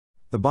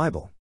the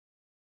Bible,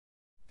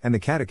 and the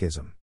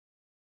Catechism.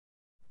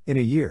 In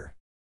a year.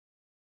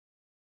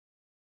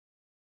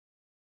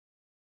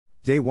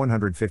 Day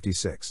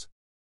 156.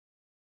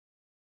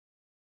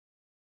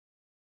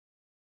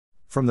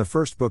 From the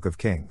First Book of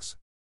Kings.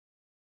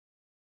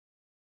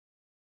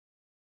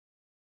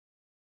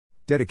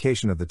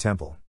 Dedication of the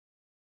Temple.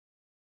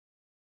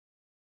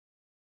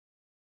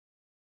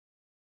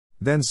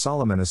 Then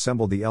Solomon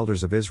assembled the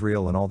elders of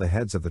Israel and all the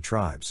heads of the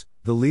tribes,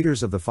 the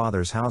leaders of the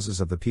fathers' houses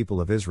of the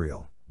people of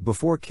Israel,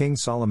 before King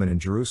Solomon in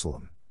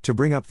Jerusalem, to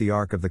bring up the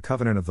ark of the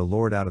covenant of the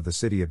Lord out of the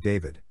city of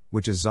David,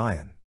 which is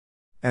Zion.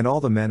 And all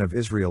the men of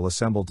Israel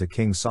assembled to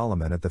King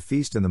Solomon at the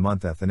feast in the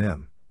month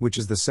Ethanim, which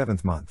is the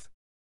 7th month.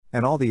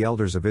 And all the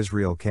elders of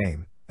Israel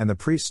came, and the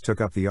priests took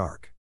up the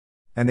ark.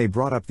 And they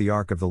brought up the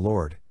ark of the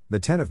Lord, the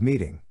tent of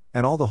meeting,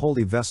 and all the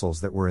holy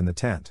vessels that were in the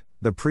tent,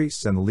 the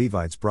priests and the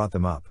Levites brought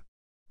them up.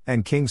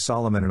 And King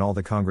Solomon and all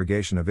the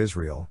congregation of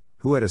Israel,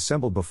 who had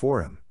assembled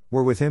before him,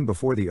 were with him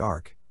before the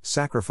ark,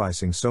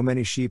 sacrificing so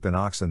many sheep and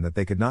oxen that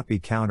they could not be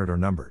counted or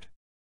numbered.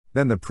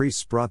 Then the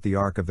priests brought the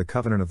ark of the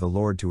covenant of the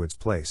Lord to its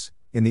place,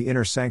 in the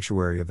inner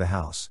sanctuary of the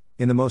house,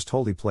 in the most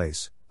holy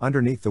place,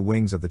 underneath the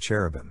wings of the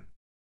cherubim.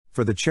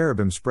 For the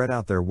cherubim spread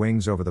out their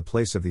wings over the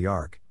place of the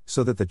ark,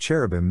 so that the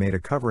cherubim made a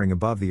covering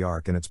above the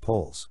ark and its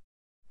poles.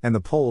 And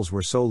the poles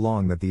were so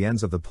long that the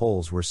ends of the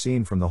poles were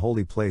seen from the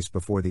holy place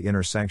before the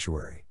inner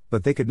sanctuary,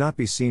 but they could not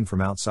be seen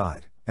from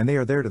outside, and they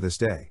are there to this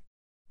day.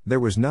 There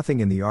was nothing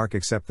in the ark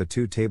except the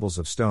 2 tables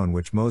of stone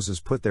which Moses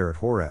put there at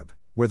Horeb,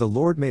 where the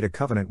Lord made a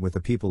covenant with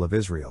the people of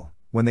Israel,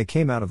 when they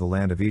came out of the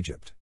land of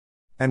Egypt.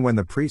 And when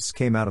the priests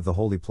came out of the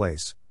holy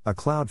place, a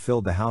cloud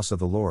filled the house of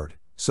the Lord,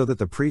 so that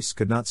the priests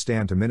could not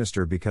stand to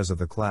minister because of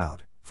the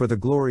cloud, for the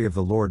glory of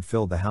the Lord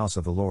filled the house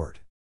of the Lord.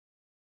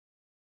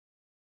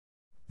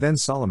 Then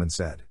Solomon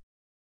said,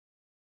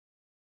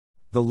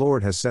 The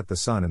Lord has set the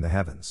sun in the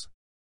heavens,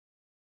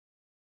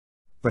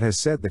 but has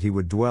said that he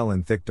would dwell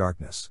in thick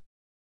darkness.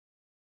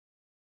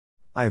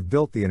 I have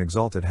built thee an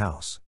exalted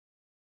house,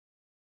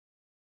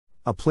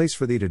 a place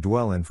for thee to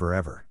dwell in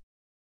forever.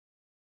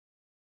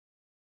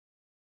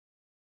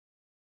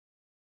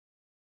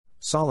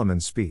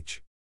 Solomon's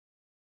speech.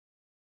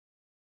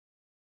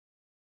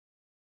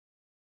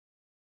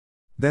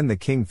 Then the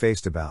king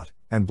faced about,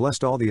 and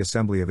blessed all the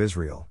assembly of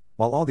Israel,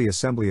 while all the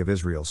assembly of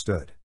Israel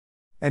stood.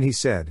 And he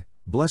said,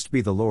 Blessed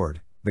be the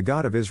Lord, the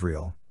God of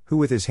Israel, who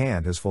with his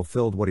hand has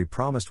fulfilled what he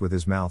promised with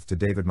his mouth to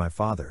David my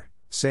father,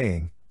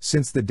 saying,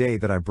 Since the day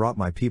that I brought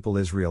my people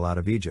Israel out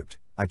of Egypt,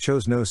 I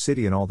chose no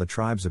city in all the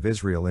tribes of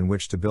Israel in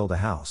which to build a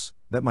house,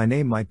 that my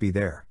name might be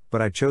there,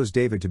 but I chose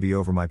David to be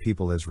over my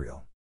people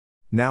Israel.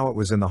 Now it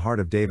was in the heart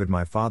of David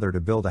my father to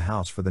build a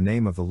house for the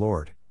name of the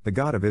Lord, the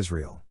God of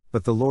Israel.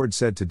 But the Lord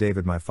said to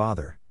David my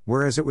father,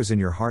 Whereas it was in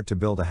your heart to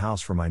build a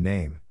house for my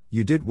name,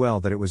 you did well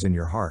that it was in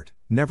your heart,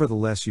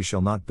 nevertheless you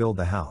shall not build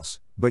the house,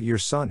 but your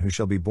son who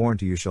shall be born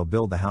to you shall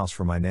build the house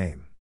for my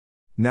name.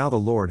 Now the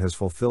Lord has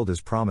fulfilled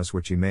his promise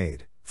which he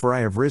made, for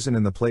I have risen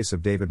in the place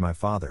of David my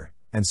father,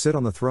 and sit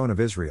on the throne of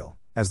Israel,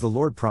 as the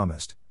Lord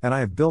promised, and I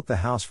have built the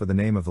house for the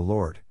name of the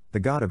Lord, the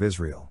God of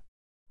Israel.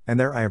 And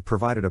there I have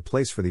provided a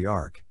place for the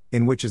ark,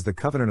 in which is the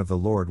covenant of the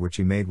Lord which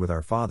he made with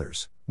our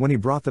fathers, when he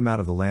brought them out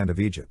of the land of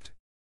Egypt.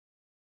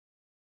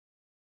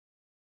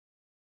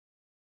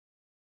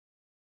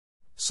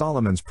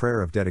 Solomon's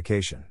prayer of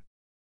dedication.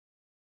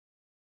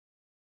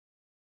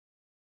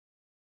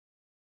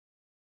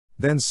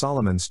 Then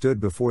Solomon stood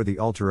before the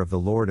altar of the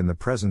Lord in the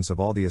presence of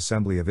all the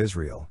assembly of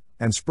Israel,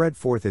 and spread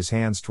forth his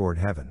hands toward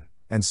heaven,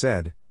 and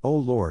said, O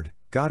Lord,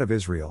 God of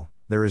Israel,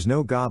 there is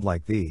no God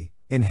like thee,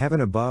 in heaven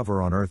above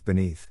or on earth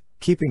beneath,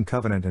 keeping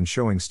covenant and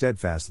showing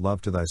steadfast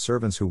love to thy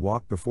servants who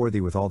walk before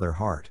thee with all their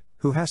heart,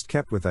 who hast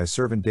kept with thy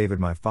servant David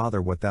my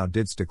father what thou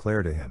didst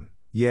declare to him,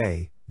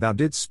 yea, thou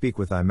didst speak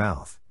with thy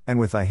mouth, and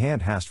with thy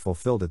hand hast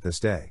fulfilled it this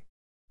day.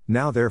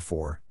 Now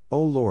therefore,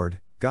 O Lord,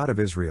 God of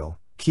Israel,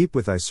 keep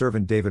with thy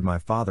servant David my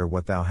father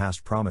what thou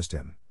hast promised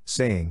him,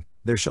 saying,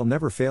 There shall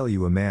never fail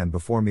you a man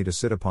before me to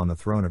sit upon the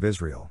throne of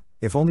Israel,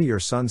 if only your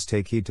sons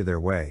take heed to their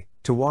way,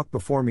 to walk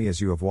before me as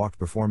you have walked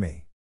before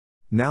me.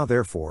 Now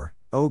therefore,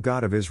 O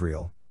God of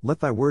Israel, let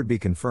thy word be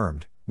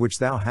confirmed, which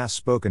thou hast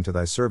spoken to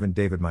thy servant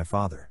David my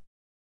father.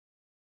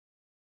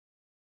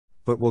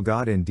 But will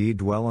God indeed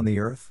dwell on the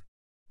earth?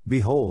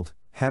 Behold,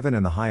 heaven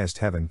and the highest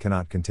heaven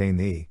cannot contain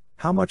thee,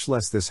 how much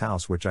less this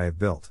house which I have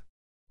built?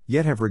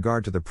 Yet have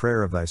regard to the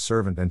prayer of thy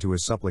servant and to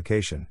his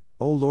supplication,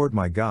 O Lord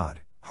my God,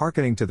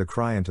 hearkening to the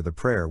cry and to the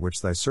prayer which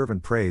thy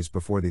servant prays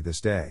before thee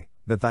this day,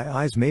 that thy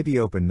eyes may be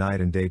open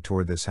night and day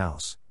toward this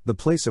house, the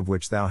place of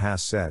which thou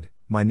hast said,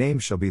 My name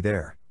shall be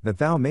there, that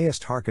thou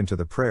mayest hearken to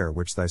the prayer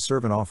which thy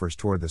servant offers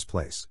toward this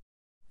place.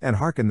 And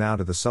hearken thou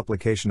to the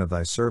supplication of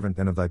thy servant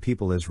and of thy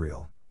people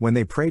Israel, when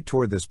they pray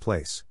toward this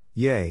place,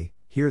 yea,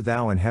 hear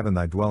thou in heaven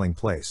thy dwelling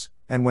place,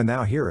 and when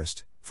thou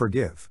hearest,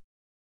 forgive.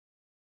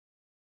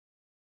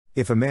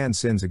 If a man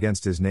sins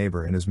against his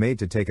neighbor and is made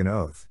to take an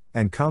oath,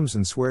 and comes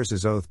and swears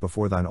his oath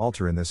before thine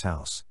altar in this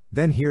house,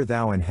 then hear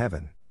thou in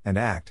heaven, and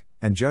act,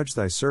 and judge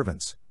thy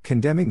servants,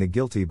 condemning the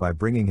guilty by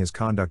bringing his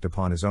conduct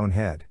upon his own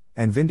head,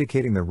 and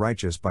vindicating the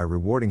righteous by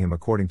rewarding him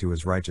according to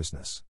his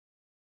righteousness.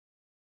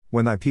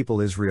 When thy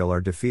people Israel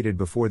are defeated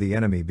before the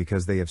enemy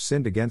because they have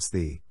sinned against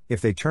thee, if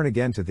they turn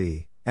again to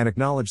thee, and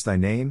acknowledge thy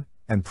name,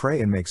 and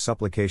pray and make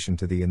supplication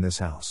to thee in this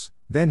house,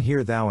 then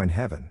hear thou in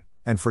heaven,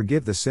 and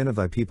forgive the sin of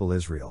thy people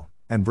Israel,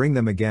 and bring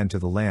them again to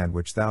the land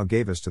which thou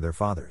gavest to their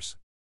fathers.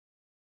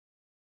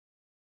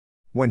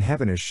 When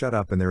heaven is shut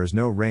up and there is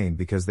no rain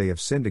because they have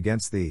sinned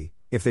against thee,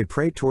 if they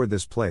pray toward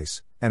this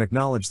place, and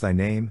acknowledge thy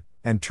name,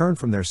 and turn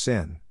from their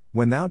sin,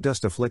 when thou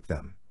dost afflict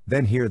them,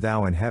 then hear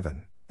thou in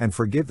heaven, and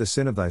forgive the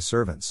sin of thy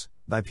servants,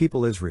 thy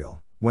people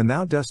Israel, when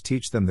thou dost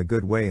teach them the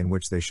good way in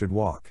which they should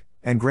walk,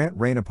 and grant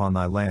rain upon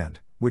thy land,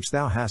 which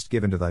thou hast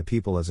given to thy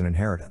people as an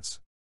inheritance.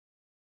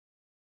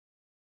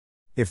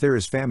 If there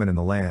is famine in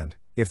the land,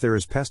 if there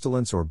is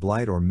pestilence or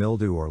blight or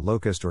mildew or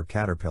locust or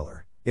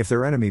caterpillar, if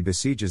their enemy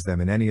besieges them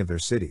in any of their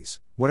cities,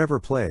 whatever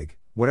plague,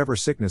 whatever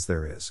sickness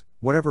there is,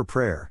 whatever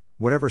prayer,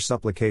 whatever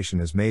supplication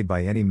is made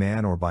by any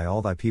man or by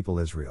all thy people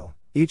Israel,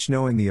 each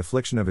knowing the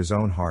affliction of his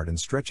own heart and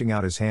stretching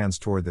out his hands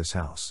toward this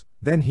house,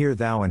 then hear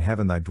thou in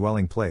heaven thy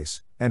dwelling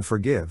place, and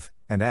forgive,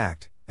 and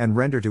act, and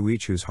render to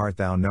each whose heart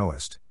thou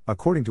knowest,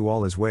 according to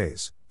all his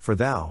ways, for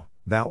thou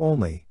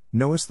only,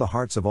 knowest the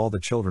hearts of all the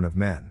children of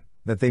men,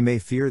 that they may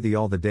fear thee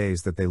all the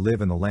days that they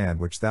live in the land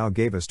which thou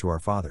gavest to our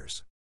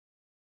fathers.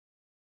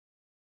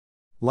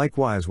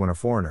 Likewise when a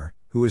foreigner,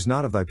 who is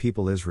not of thy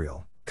people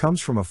Israel,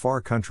 comes from a far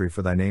country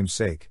for thy name's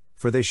sake,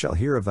 for they shall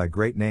hear of thy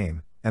great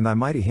name, and thy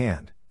mighty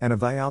hand, and of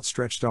thy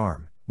outstretched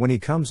arm, when he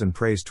comes and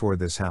prays toward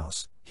this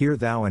house, hear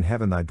thou in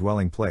heaven thy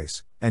dwelling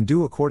place, and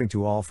do according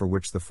to all for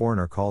which the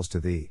foreigner calls to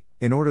thee,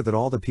 in order that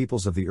all the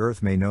peoples of the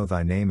earth may know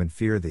thy name and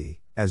fear thee,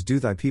 as do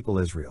thy people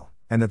Israel,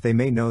 and that they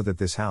may know that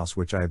this house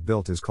which I have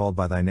built is called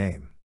by thy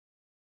name.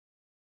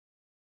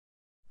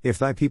 If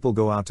thy people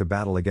go out to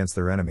battle against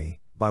their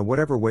enemy, by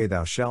whatever way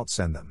thou shalt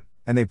send them,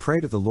 and they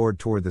pray to the Lord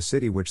toward the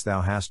city which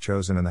thou hast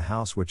chosen and the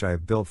house which I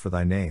have built for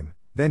thy name,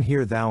 then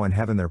hear thou in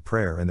heaven their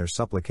prayer and their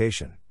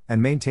supplication,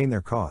 and maintain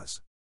their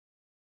cause.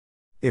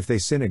 If they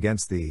sin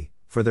against thee,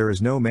 for there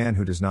is no man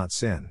who does not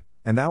sin,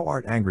 and thou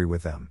art angry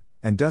with them,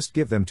 and dost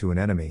give them to an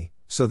enemy,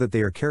 so that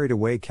they are carried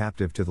away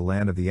captive to the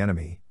land of the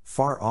enemy,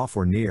 far off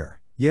or near,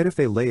 yet if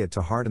they lay it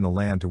to heart in the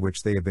land to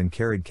which they have been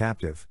carried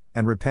captive,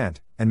 and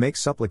repent, and make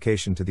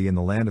supplication to thee in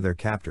the land of their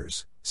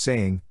captors,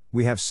 saying,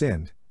 We have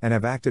sinned, and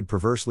have acted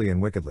perversely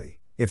and wickedly,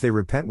 if they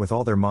repent with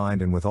all their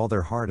mind and with all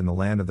their heart in the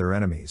land of their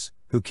enemies,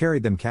 who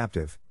carried them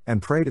captive,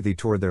 and pray to thee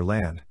toward their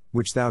land,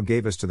 which thou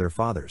gavest to their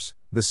fathers,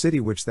 the city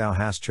which thou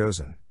hast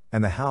chosen,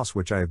 and the house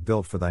which I have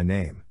built for thy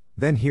name,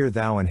 then hear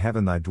thou in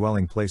heaven thy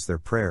dwelling place their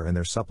prayer and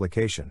their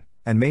supplication,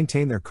 and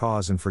maintain their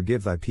cause and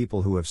forgive thy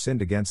people who have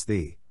sinned against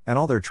thee, and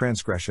all their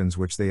transgressions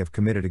which they have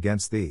committed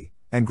against thee,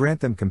 and grant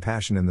them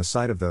compassion in the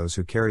sight of those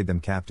who carried them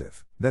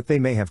captive, that they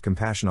may have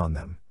compassion on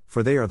them,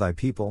 for they are thy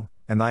people,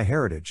 and thy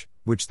heritage,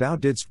 which thou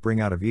didst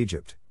bring out of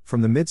Egypt,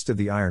 from the midst of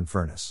the iron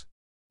furnace.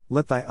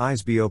 Let thy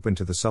eyes be open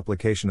to the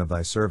supplication of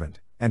thy servant,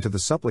 and to the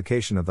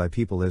supplication of thy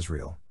people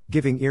Israel,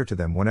 giving ear to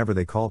them whenever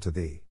they call to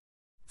thee.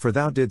 For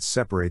thou didst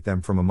separate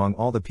them from among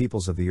all the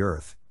peoples of the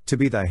earth, to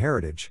be thy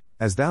heritage,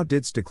 as thou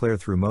didst declare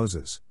through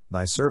Moses,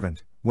 thy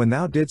servant, when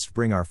thou didst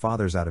bring our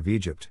fathers out of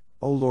Egypt,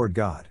 O Lord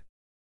God.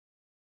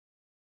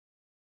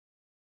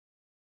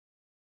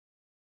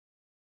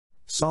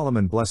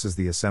 Solomon blesses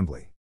the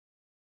assembly.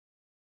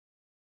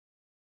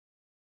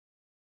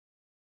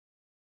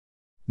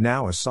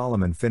 Now as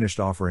Solomon finished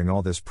offering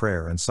all this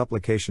prayer and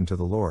supplication to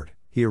the Lord,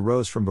 he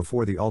arose from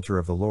before the altar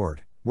of the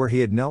Lord, where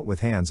he had knelt with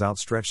hands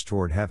outstretched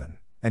toward heaven,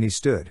 and he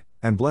stood,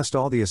 and blessed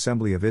all the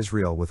assembly of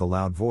Israel with a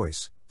loud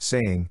voice,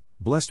 saying,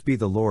 Blessed be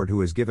the Lord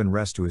who has given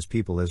rest to his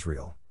people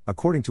Israel,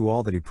 according to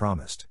all that he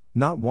promised.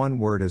 Not one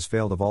word has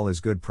failed of all his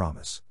good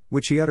promise,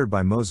 which he uttered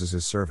by Moses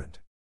his servant.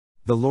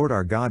 The Lord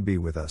our God be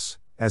with us,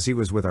 as he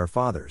was with our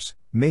fathers.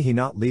 May he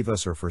not leave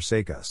us or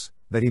forsake us,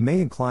 that he may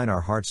incline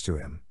our hearts to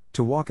him,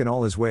 to walk in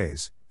all his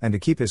ways, and to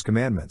keep his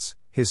commandments,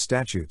 his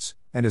statutes,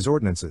 and his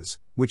ordinances,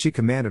 which he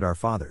commanded our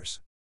fathers.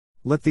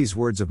 Let these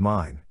words of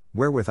mine,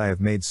 wherewith I have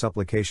made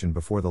supplication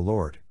before the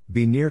Lord,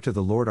 be near to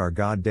the Lord our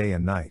God day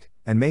and night,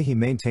 and may he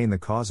maintain the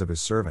cause of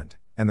his servant,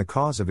 and the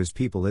cause of his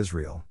people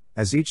Israel,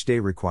 as each day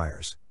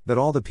requires, that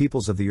all the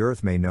peoples of the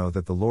earth may know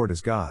that the Lord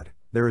is God,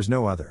 there is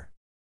no other.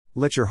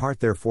 Let your heart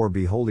therefore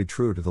be wholly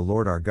true to the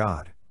Lord our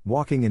God,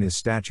 walking in his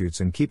statutes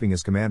and keeping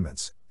his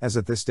commandments, as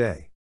at this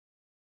day.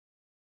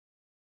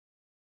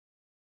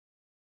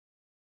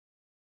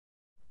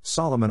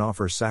 Solomon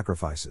offers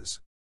sacrifices.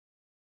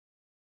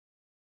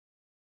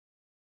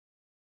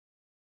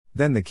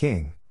 Then the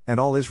king, and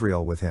all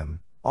Israel with him,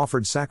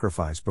 offered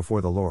sacrifice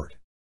before the Lord.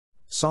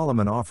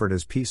 Solomon offered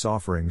as peace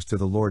offerings to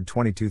the Lord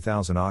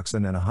 22,000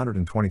 oxen and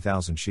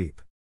 120,000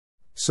 sheep.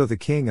 So the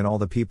king and all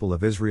the people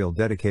of Israel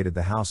dedicated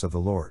the house of the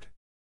Lord.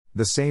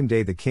 The same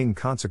day the king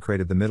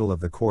consecrated the middle of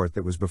the court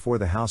that was before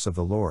the house of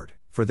the Lord,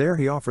 for there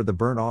he offered the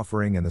burnt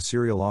offering and the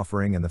cereal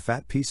offering and the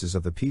fat pieces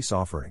of the peace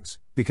offerings,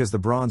 because the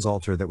bronze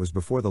altar that was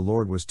before the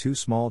Lord was too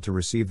small to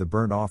receive the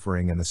burnt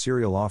offering and the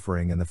cereal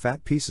offering and the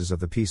fat pieces of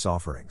the peace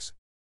offerings.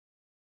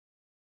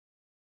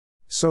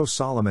 So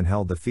Solomon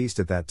held the feast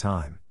at that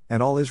time,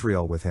 and all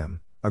Israel with him,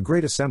 a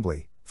great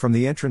assembly, from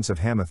the entrance of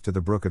Hamath to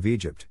the brook of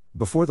Egypt,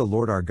 before the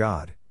Lord our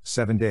God,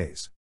 7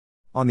 days.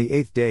 On the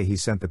 8th day he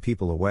sent the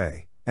people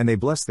away, and they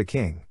blessed the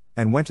king,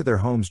 and went to their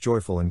homes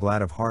joyful and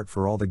glad of heart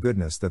for all the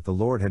goodness that the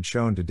Lord had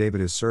shown to David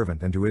his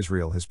servant and to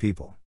Israel his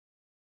people.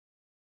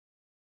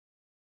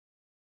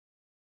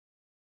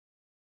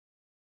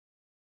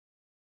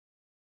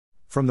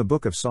 From the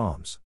Book of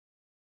Psalms.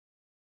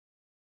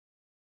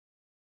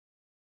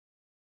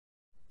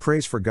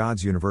 Praise for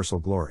God's universal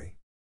glory.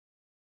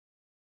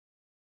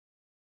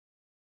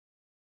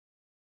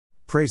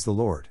 Praise the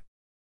Lord.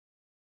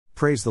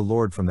 Praise the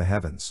Lord from the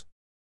heavens.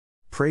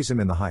 Praise him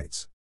in the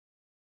heights.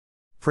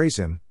 Praise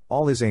him,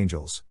 all his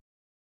angels.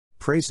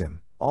 Praise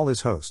him, all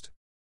his host.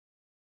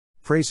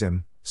 Praise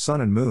him, sun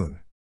and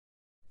moon.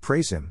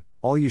 Praise him,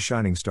 all you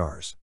shining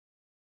stars.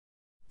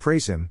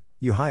 Praise him,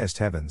 you highest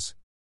heavens.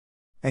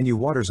 And you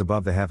waters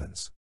above the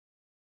heavens.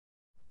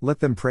 Let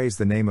them praise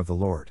the name of the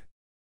Lord.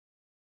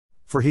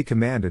 For he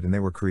commanded and they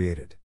were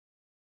created.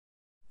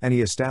 And he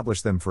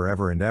established them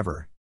forever and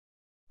ever.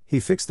 He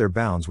fixed their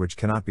bounds which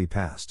cannot be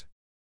passed.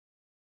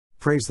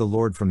 Praise the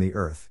Lord from the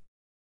earth.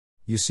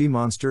 You sea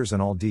monsters and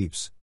all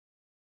deeps.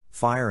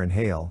 Fire and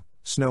hail,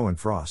 snow and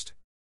frost.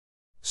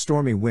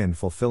 Stormy wind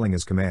fulfilling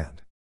his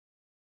command.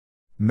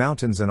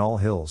 Mountains and all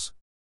hills.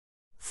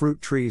 Fruit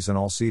trees and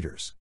all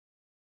cedars.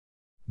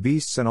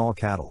 Beasts and all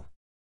cattle.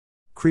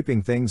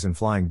 Creeping things and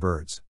flying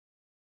birds.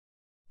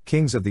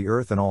 Kings of the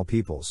earth and all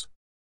peoples.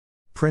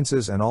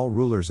 Princes and all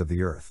rulers of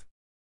the earth.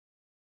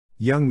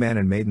 Young men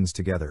and maidens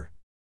together.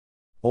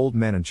 Old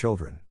men and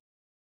children.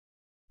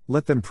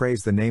 Let them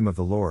praise the name of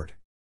the Lord.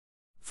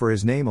 For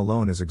his name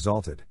alone is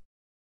exalted.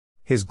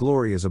 His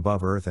glory is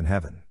above earth and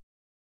heaven.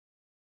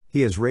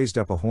 He has raised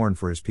up a horn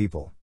for his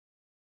people.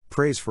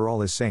 Praise for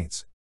all his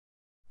saints.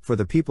 For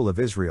the people of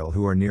Israel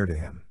who are near to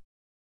him.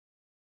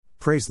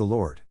 Praise the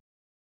Lord.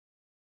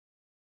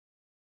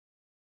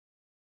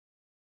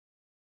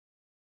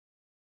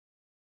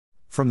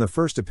 From the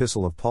first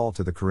epistle of Paul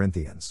to the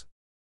Corinthians.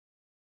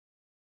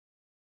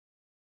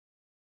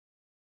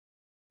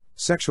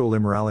 Sexual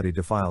immorality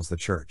defiles the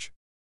church.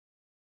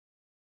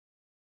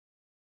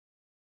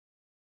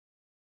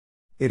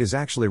 It is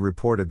actually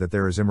reported that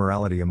there is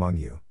immorality among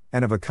you,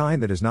 and of a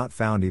kind that is not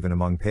found even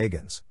among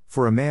pagans,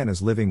 for a man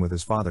is living with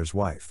his father's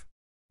wife.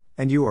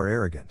 And you are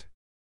arrogant.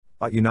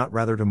 Ought you not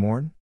rather to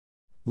mourn?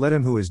 Let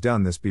him who has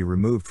done this be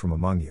removed from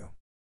among you.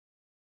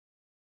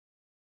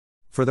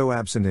 For though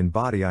absent in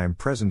body I am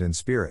present in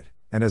spirit,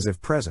 and as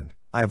if present,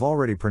 I have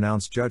already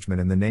pronounced judgment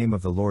in the name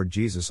of the Lord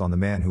Jesus on the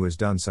man who has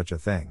done such a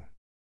thing.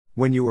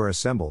 When you are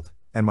assembled,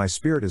 and my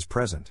spirit is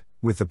present,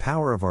 with the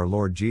power of our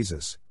Lord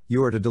Jesus,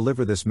 you are to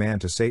deliver this man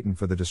to Satan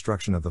for the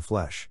destruction of the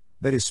flesh,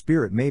 that his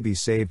spirit may be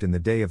saved in the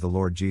day of the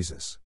Lord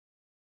Jesus.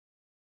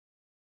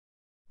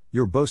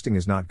 Your boasting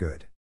is not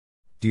good.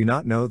 Do you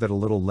not know that a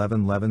little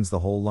leaven leavens the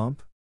whole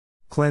lump?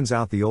 Cleanse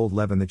out the old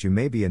leaven that you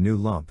may be a new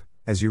lump,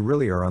 as you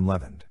really are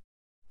unleavened.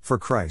 For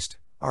Christ,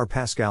 our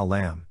Paschal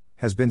Lamb,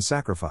 has been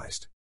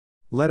sacrificed.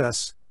 Let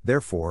us,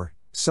 therefore,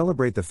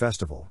 celebrate the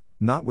festival,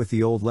 not with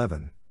the old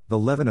leaven, the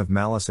leaven of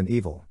malice and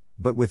evil,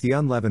 but with the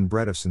unleavened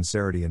bread of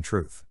sincerity and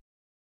truth.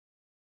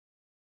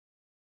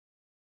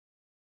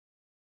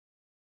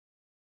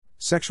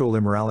 Sexual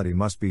immorality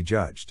must be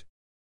judged.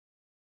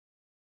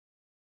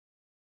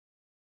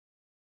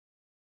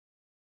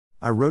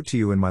 I wrote to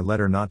you in my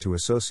letter not to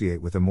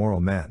associate with immoral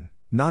men,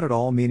 not at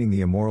all meaning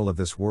the immoral of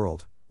this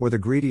world, or the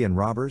greedy and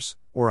robbers,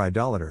 or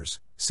idolaters,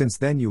 since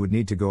then you would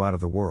need to go out of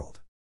the world.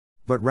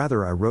 But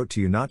rather I wrote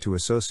to you not to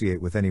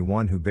associate with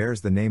anyone who bears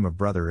the name of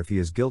brother if he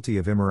is guilty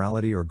of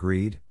immorality or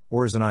greed,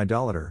 or is an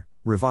idolater,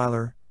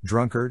 reviler,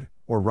 drunkard,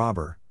 or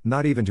robber,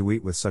 not even to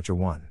eat with such a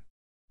one.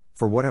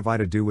 For what have I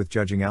to do with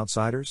judging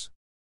outsiders?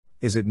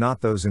 Is it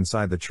not those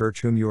inside the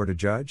church whom you are to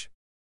judge?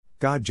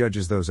 God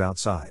judges those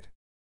outside.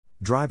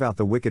 Drive out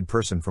the wicked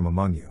person from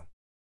among you.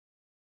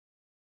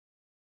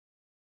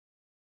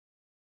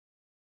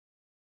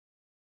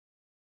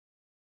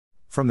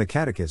 From the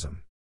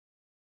Catechism.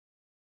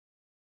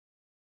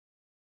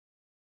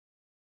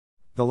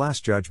 The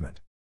Last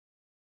Judgment.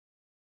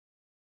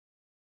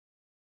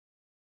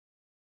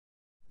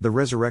 The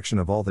resurrection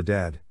of all the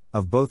dead,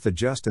 of both the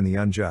just and the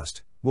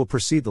unjust, will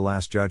precede the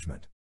Last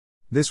Judgment.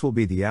 This will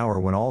be the hour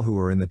when all who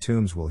are in the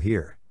tombs will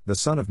hear the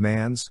Son of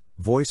Man's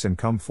voice and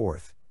come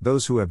forth,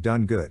 those who have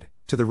done good,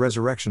 to the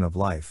resurrection of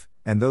life,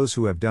 and those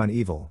who have done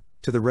evil,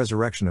 to the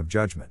resurrection of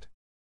judgment.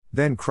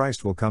 Then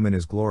Christ will come in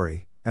his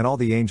glory, and all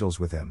the angels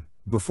with him.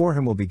 Before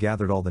him will be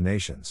gathered all the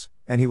nations,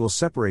 and he will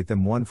separate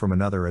them one from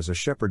another as a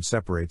shepherd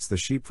separates the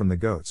sheep from the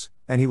goats,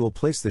 and he will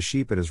place the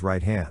sheep at his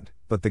right hand,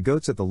 but the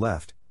goats at the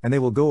left, and they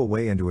will go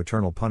away into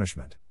eternal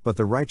punishment, but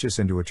the righteous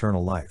into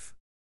eternal life.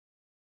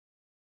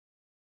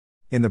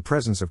 In the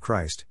presence of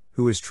Christ,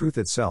 who is truth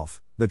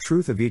itself, the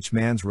truth of each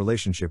man's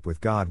relationship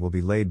with God will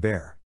be laid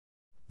bare.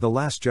 The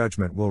Last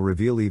Judgment will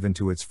reveal even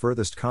to its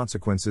furthest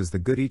consequences the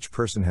good each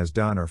person has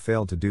done or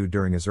failed to do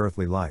during his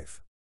earthly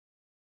life.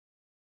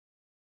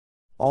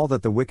 All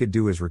that the wicked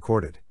do is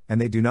recorded, and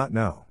they do not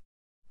know.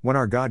 When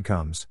our God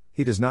comes,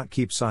 He does not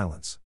keep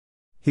silence.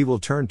 He will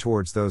turn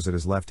towards those at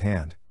His left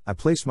hand. I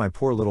placed my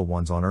poor little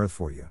ones on earth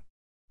for you.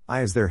 I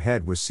as their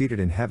head was seated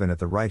in heaven at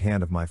the right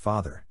hand of my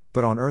Father,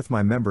 but on earth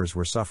my members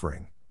were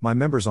suffering, my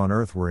members on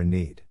earth were in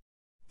need.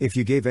 If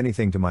you gave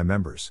anything to my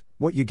members,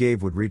 what you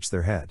gave would reach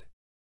their head.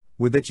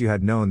 Would that you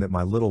had known that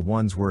my little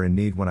ones were in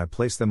need when I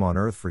placed them on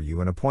earth for you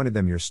and appointed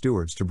them your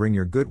stewards to bring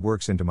your good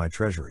works into my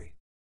treasury.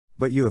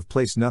 But you have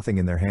placed nothing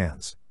in their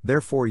hands,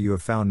 therefore you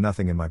have found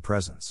nothing in my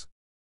presence.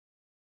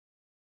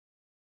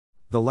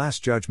 The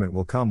last judgment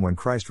will come when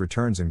Christ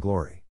returns in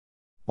glory.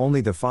 Only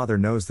the Father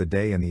knows the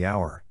day and the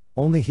hour,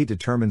 only He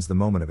determines the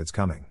moment of its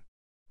coming.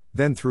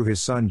 Then through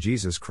His Son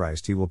Jesus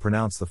Christ He will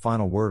pronounce the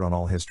final word on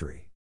all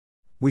history.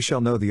 We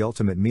shall know the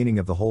ultimate meaning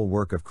of the whole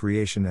work of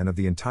creation and of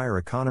the entire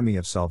economy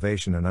of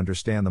salvation and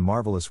understand the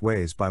marvelous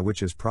ways by which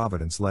His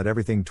providence led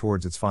everything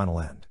towards its final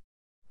end.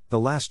 The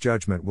last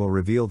judgment will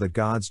reveal that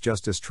God's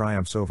justice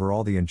triumphs over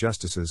all the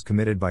injustices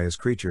committed by His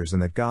creatures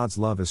and that God's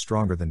love is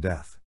stronger than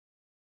death.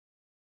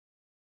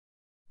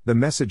 The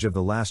message of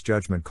the last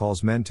judgment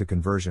calls men to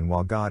conversion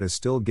while God is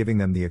still giving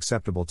them the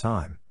acceptable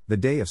time, the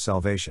day of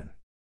salvation.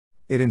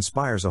 It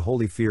inspires a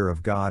holy fear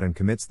of God and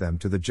commits them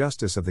to the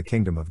justice of the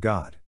kingdom of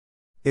God.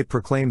 It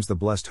proclaims the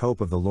blessed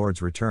hope of the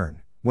Lord's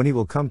return, when He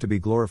will come to be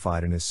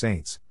glorified in His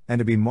saints, and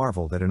to be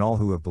marveled at in all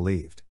who have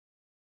believed.